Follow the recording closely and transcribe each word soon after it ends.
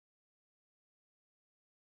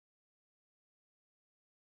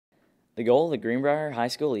The goal of the Greenbrier High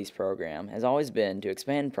School East program has always been to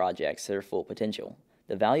expand projects to their full potential.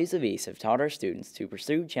 The values of East have taught our students to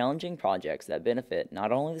pursue challenging projects that benefit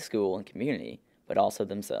not only the school and community, but also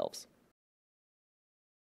themselves.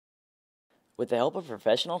 With the help of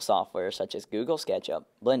professional software such as Google SketchUp,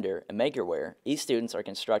 Blender, and Makerware, East students are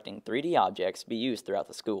constructing 3D objects to be used throughout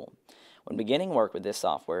the school. When beginning work with this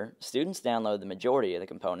software, students download the majority of the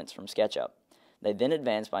components from SketchUp. They then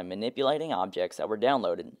advance by manipulating objects that were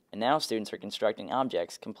downloaded, and now students are constructing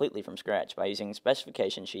objects completely from scratch by using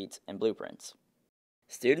specification sheets and blueprints.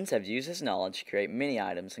 Students have used this knowledge to create many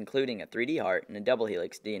items, including a 3D heart and a double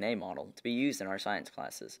helix DNA model, to be used in our science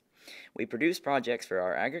classes. We produced projects for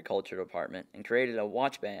our agriculture department and created a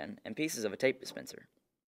watch band and pieces of a tape dispenser.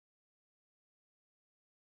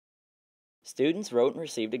 Students wrote and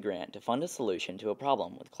received a grant to fund a solution to a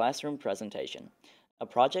problem with classroom presentation. A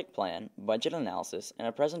project plan, budget analysis, and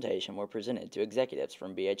a presentation were presented to executives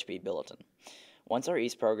from BHP Billiton. Once our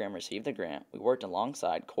East program received the grant, we worked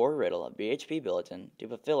alongside Core Riddle at BHP Billiton to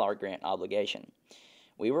fulfill our grant obligation.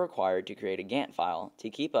 We were required to create a Gantt file to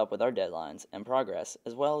keep up with our deadlines and progress,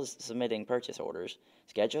 as well as submitting purchase orders,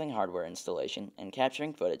 scheduling hardware installation, and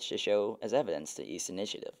capturing footage to show as evidence to East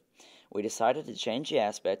Initiative. We decided to change the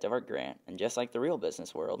aspect of our grant, and just like the real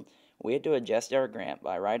business world, we had to adjust our grant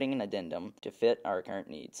by writing an addendum to fit our current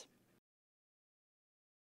needs.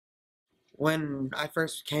 When I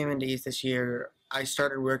first came into East this year, I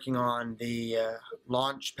started working on the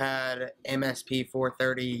Launchpad MSP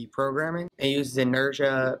 430 programming. It uses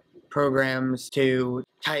inertia programs to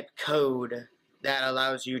type code that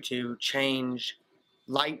allows you to change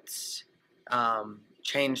lights,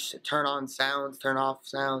 turn on sounds, turn off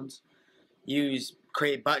sounds,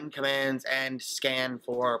 create button commands, and scan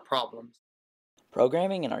for problems.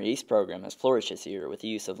 Programming in our East program has flourished this year with the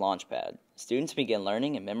use of Launchpad. Students began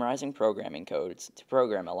learning and memorizing programming codes to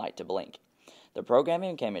program a light to blink. The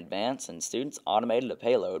programming became advanced, and students automated a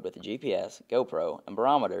payload with a GPS, GoPro, and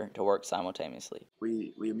barometer to work simultaneously.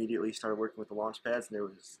 We immediately started working with the launch pads, and there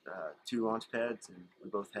was 2 launch pads, and we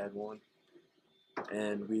both had one.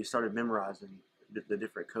 And we started memorizing the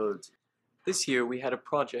different codes. This year we had a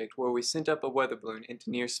project where we sent up a weather balloon into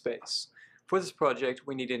near space. For this project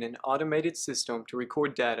we needed an automated system to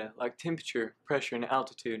record data like temperature, pressure, and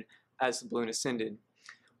altitude as the balloon ascended.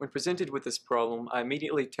 When presented with this problem, I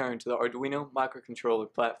immediately turned to the Arduino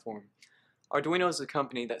microcontroller platform. Arduino is a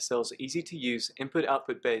company that sells easy-to-use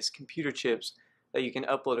input-output based computer chips that you can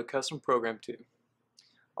upload a custom program to.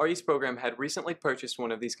 Our East program had recently purchased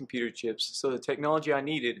one of these computer chips, so the technology I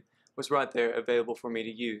needed was right there available for me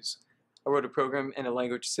to use. I wrote a program in a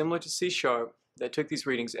language similar to C# that took these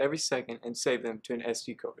readings every second and saved them to an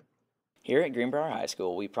SD card. Here at Greenbrier High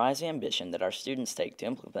School, we prize the ambition that our students take to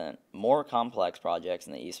implement more complex projects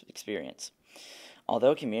in the East experience.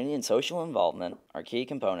 Although community and social involvement are key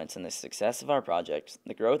components in the success of our projects,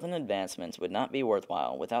 the growth and advancements would not be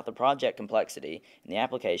worthwhile without the project complexity and the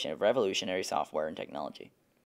application of revolutionary software and technology.